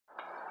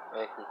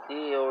I can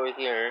see over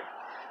here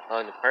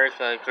on the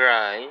Parkside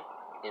Drive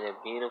in the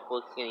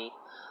beautiful city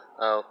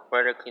of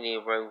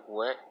Fredericton,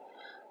 wet.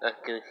 I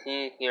can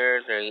see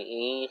here there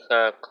is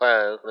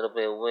clouds, a little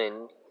bit of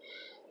wind.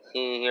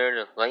 See here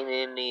there's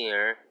lightning in the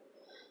air.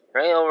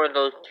 Right over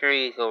those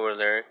trees over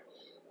there,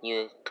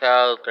 you can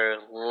tell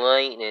there's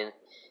lightning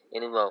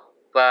in about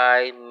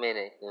 5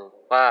 minutes. In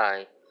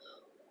 5,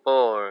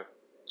 4,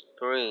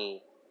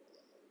 3,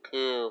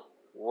 2,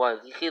 1.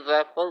 You see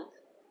that, folks?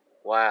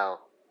 Wow.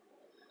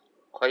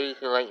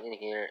 Crazy lightning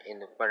here in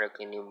the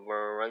Fredericton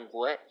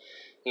wet.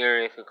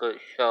 Here is a good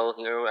show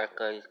here. I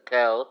can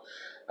tell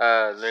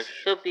there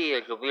should be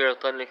a severe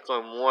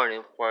thunderstorm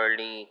warning for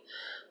the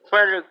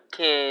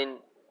Fredericton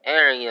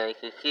area. You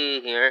can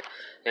see here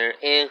there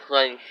is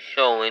light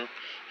showing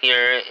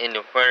here in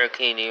the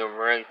Fredericton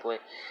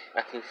wet.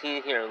 I can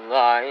see here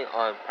live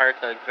on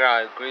Parkside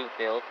Drive,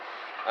 Greenfield.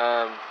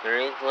 There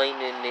is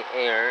lightning in the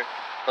air.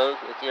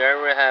 Folks, if you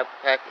ever have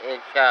pets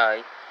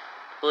inside,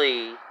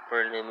 please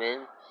bring them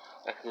in.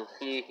 I can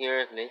see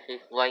here this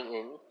is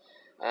lightning,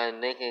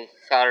 and this is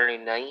Saturday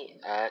night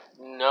at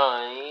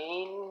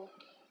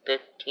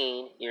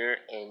 9:15 here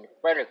in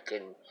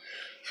Fredericton.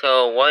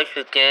 So once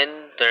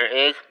again, there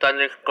is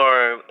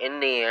thunderstorm in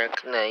the air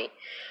tonight.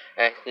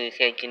 As we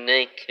say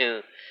goodnight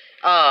to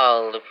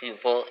all the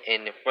people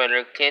in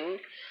Fredericton.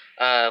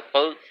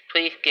 Folks,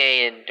 please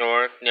stay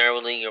indoors, never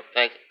leave your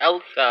pets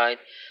outside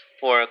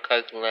for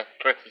cause of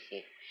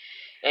electricity.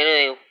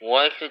 Anyway,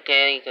 once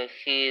again, you can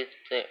see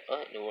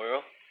what in the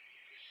world?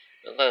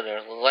 Look,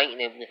 there's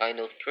lightning behind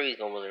those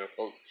trees over there,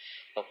 folks.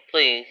 But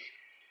please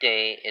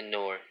stay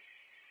indoors.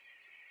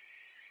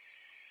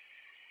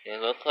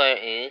 It looks like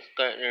it is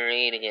starting to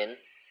rain again.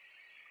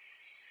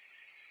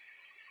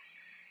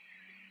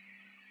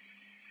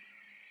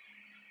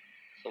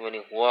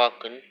 Somebody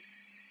walking.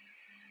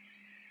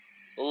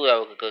 Ooh, that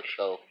was a good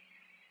show.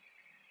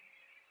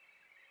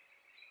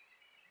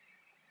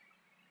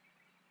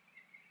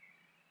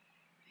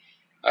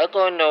 I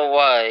don't know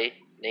why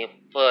they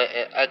put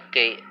an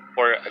update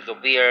for a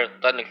severe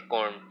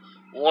thunderstorm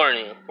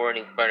warning for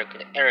the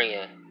Fredericton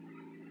area.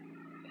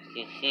 As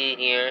you see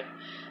here,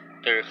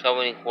 there's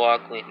somebody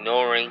walking with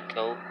no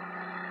raincoat,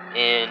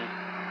 and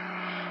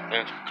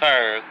there's a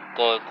car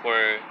going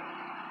for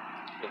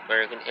the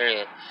Fredericton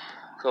area.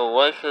 So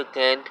once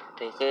again,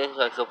 this is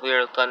a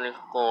severe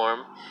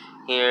thunderstorm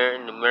here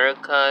in the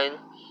Maritime.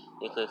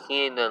 You can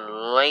see the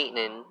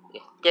lightning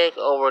is just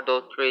over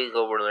those trees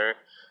over there,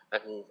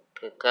 as you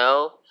can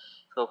tell.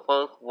 So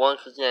folks,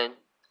 once again,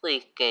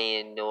 please stay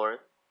indoors.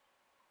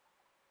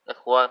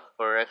 Let's watch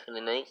for the rest of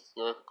the night,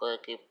 see what's going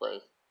to take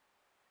place.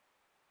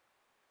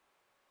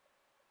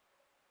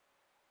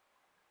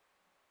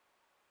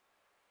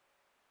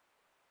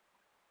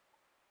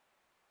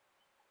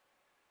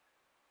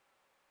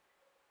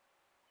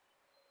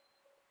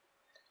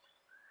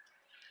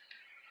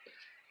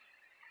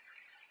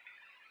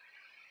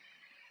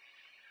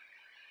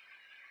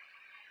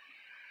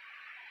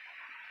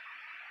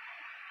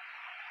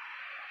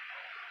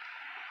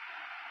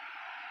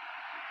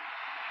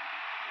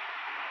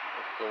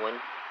 Let's go in.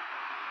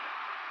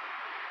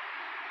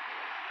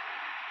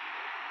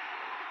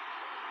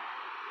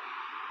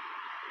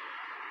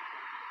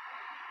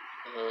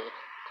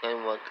 Kind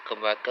of want to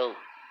come back out.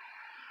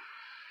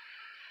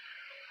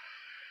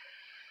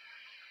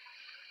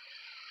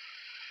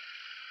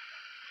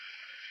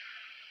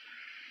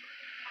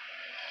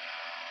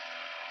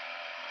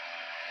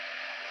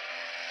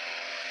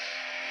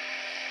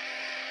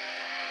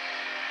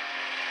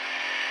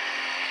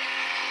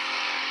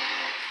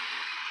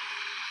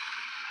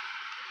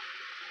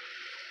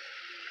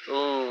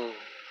 Ooh.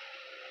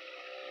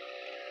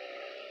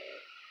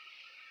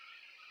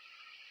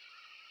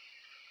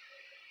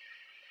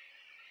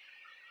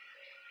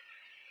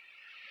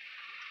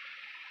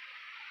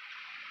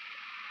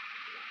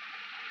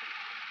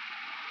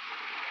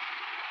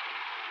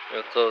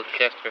 Let's go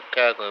check for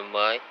car going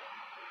by.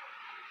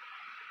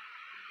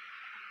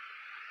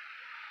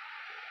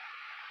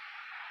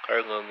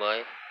 Car going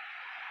by.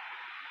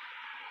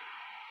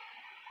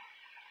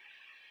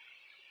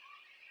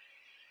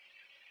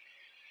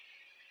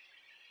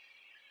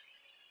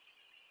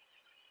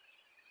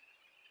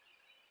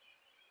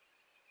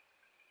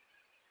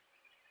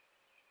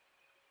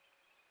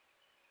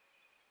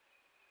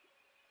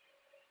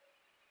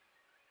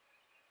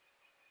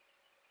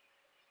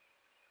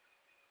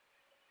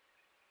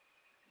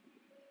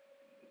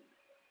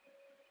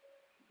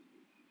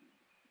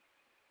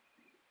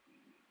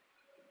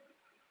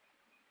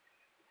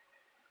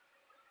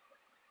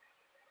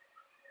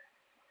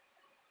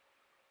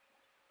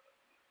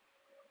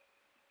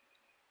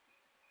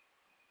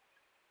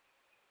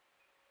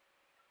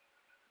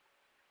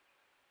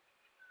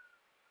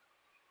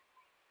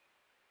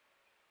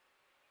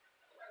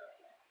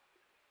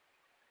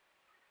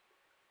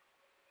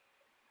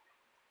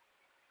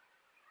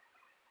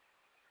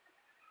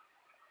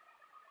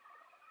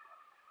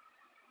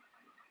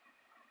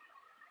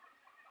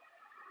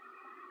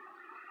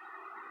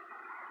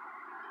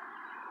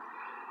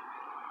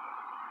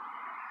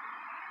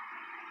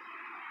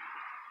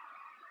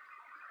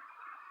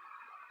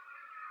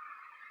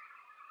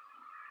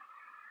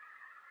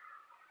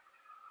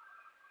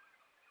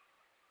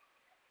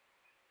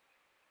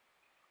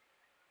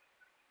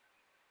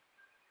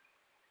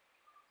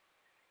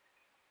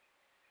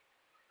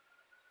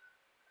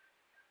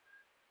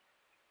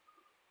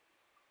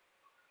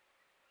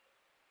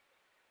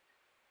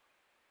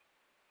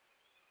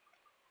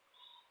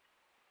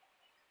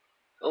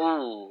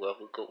 Ooh, that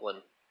was a good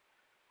one.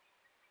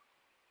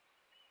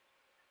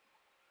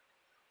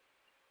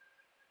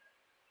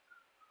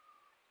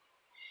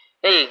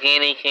 Hey,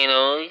 Candy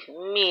Channel,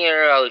 me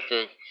here, Alex.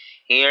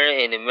 Here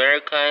in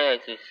America, as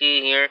you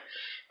see here,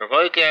 we're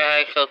probably gonna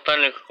have some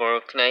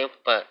thunderstorm tonight,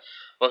 but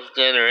once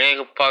again, there is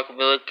a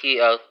possibility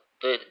of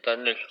the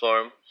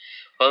thunderstorm.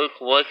 Folks,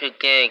 once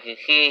again, as you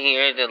see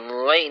here, the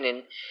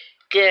lightning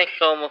just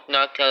almost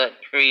knocked out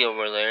that tree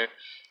over there,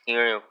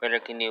 here in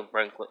Fredericton, New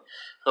Brunswick.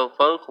 So,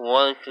 folks,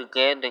 once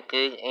again, the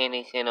good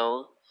Andy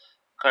Channel,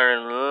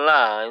 current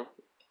live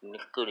in the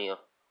studio.